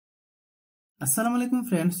Assalamualaikum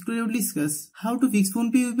friends, today we will discuss how to fix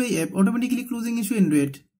PhonePe UPI app automatically closing issue in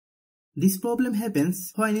Android. This problem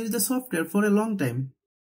happens when you use the software for a long time.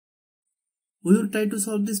 We will try to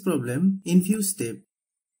solve this problem in few steps.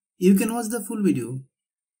 You can watch the full video.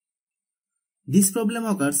 This problem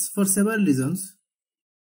occurs for several reasons.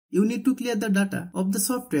 You need to clear the data of the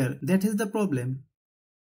software that has the problem.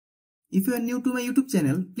 If you are new to my YouTube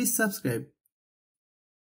channel, please subscribe.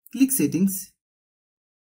 Click Settings.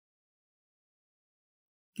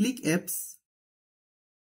 Click Apps.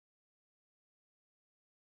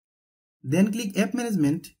 Then click App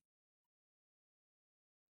Management.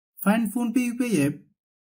 Find PhonePe UPI app.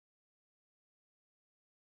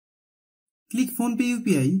 Click PhonePe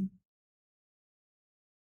UPI.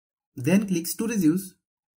 Then click Storage Use.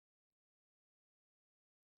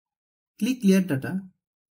 Click Clear Data.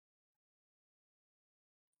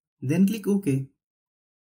 Then click OK.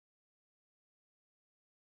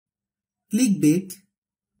 Click Wait.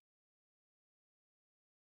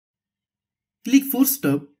 Click Force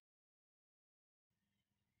Stop.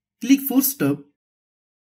 Click Force Stop.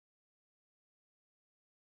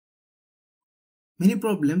 Many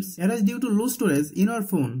problems arise due to low storage in our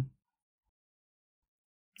phone.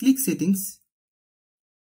 Click Settings.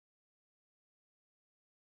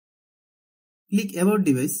 Click About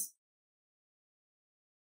Device.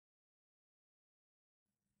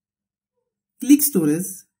 Click Storage.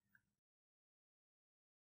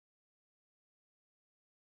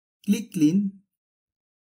 Click Clean.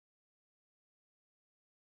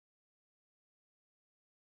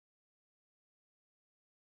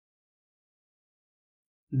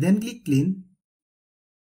 Then click Clean.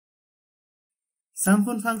 Some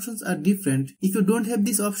phone functions are different. If you don't have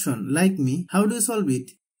this option, like me, how do you solve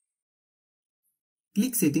it?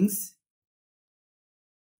 Click Settings.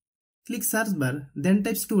 Click Search Bar, then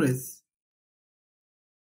type Storage.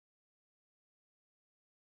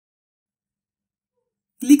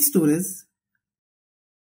 Click Storage.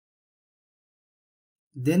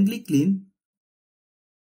 Then click Clean.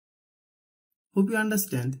 Hope you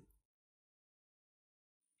understand.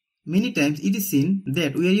 Many times it is seen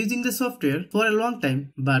that we are using the software for a long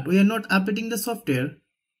time, but we are not updating the software.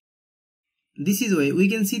 This is why we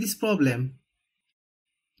can see this problem.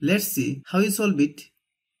 Let's see how you solve it.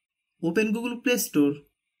 Open Google Play Store.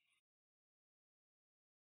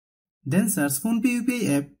 Then search PhonePe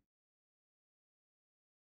UPI app.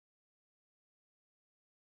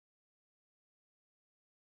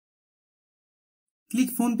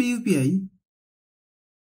 Click PhonePe UPI.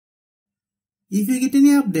 If you get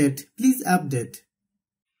any update, please update.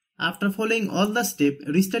 After following all the steps,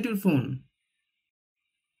 restart your phone.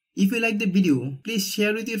 If you like the video, please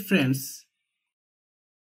share with your friends.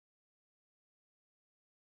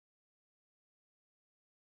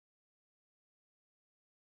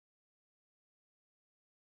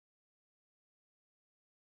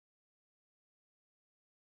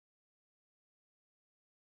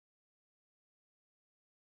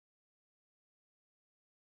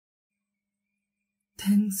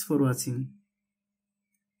 Thanks for watching.